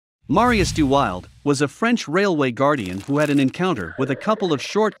Marius Dewilde was a French railway guardian who had an encounter with a couple of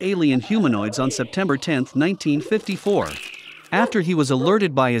short alien humanoids on September 10, 1954. After he was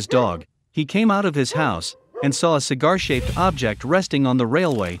alerted by his dog, he came out of his house and saw a cigar-shaped object resting on the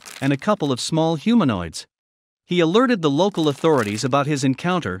railway and a couple of small humanoids. He alerted the local authorities about his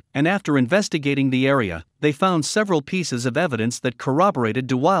encounter, and after investigating the area, they found several pieces of evidence that corroborated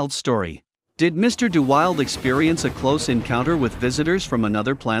Dewilde's story. Did Mr. Dewilde experience a close encounter with visitors from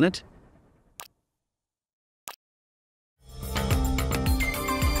another planet?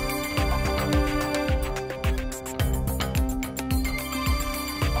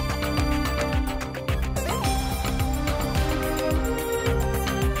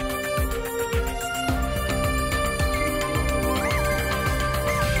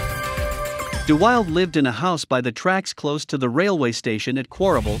 Dewilde lived in a house by the tracks close to the railway station at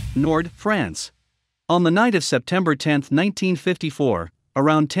Corroborated, Nord, France. On the night of September 10, 1954,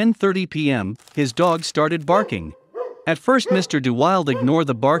 around 10:30 p.m., his dog started barking. At first Mr. Dewilde ignored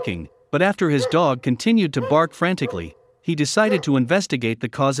the barking, but after his dog continued to bark frantically, he decided to investigate the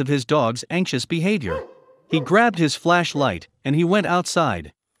cause of his dog's anxious behavior. He grabbed his flashlight, and he went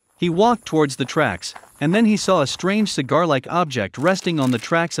outside. He walked towards the tracks, and then he saw a strange cigar-like object resting on the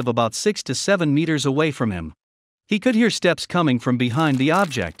tracks of about 6 to 7 meters away from him. He could hear steps coming from behind the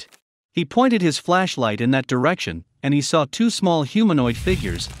object. He pointed his flashlight in that direction, and he saw two small humanoid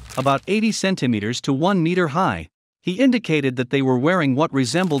figures, about 80 centimeters to 1 meter high. He indicated that they were wearing what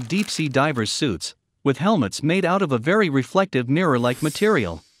resembled deep-sea divers' suits, with helmets made out of a very reflective mirror-like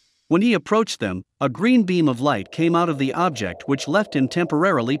material. When he approached them, a green beam of light came out of the object which left him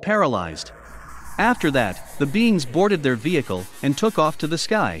temporarily paralyzed. After that, the beings boarded their vehicle and took off to the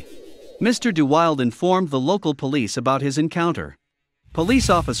sky. Mr. Dewilde informed the local police about his encounter. Police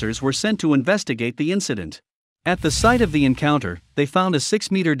officers were sent to investigate the incident. At the site of the encounter, they found a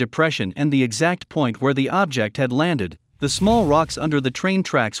 6-meter depression and the exact point where the object had landed. The small rocks under the train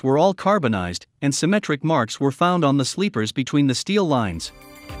tracks were all carbonized, and symmetric marks were found on the sleepers between the steel lines.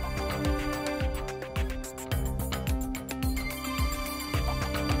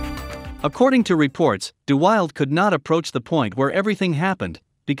 According to reports, Dewilde could not approach the point where everything happened,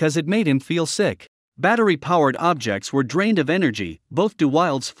 because it made him feel sick. Battery-powered objects were drained of energy, both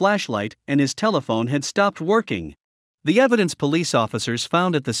Dewilde's flashlight and his telephone had stopped working. The evidence police officers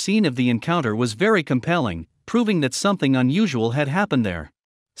found at the scene of the encounter was very compelling, proving that something unusual had happened there.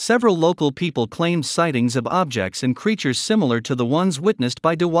 Several local people claimed sightings of objects and creatures similar to the ones witnessed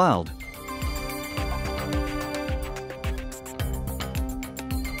by Dewilde.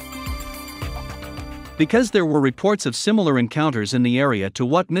 Because there were reports of similar encounters in the area to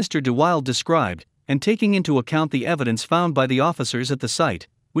what Mr. Dewilde described, and taking into account the evidence found by the officers at the site,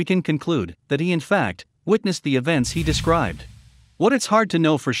 we can conclude that he in fact witnessed the events he described. What it's hard to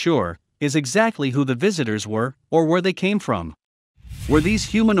know for sure is exactly who the visitors were or where they came from. Were these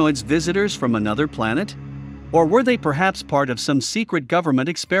humanoids visitors from another planet? Or were they perhaps part of some secret government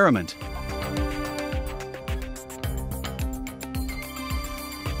experiment?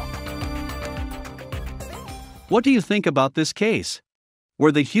 What do you think about this case?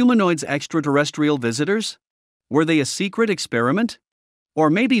 Were the humanoids extraterrestrial visitors? Were they a secret experiment? Or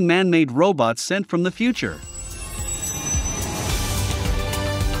maybe man-made robots sent from the future?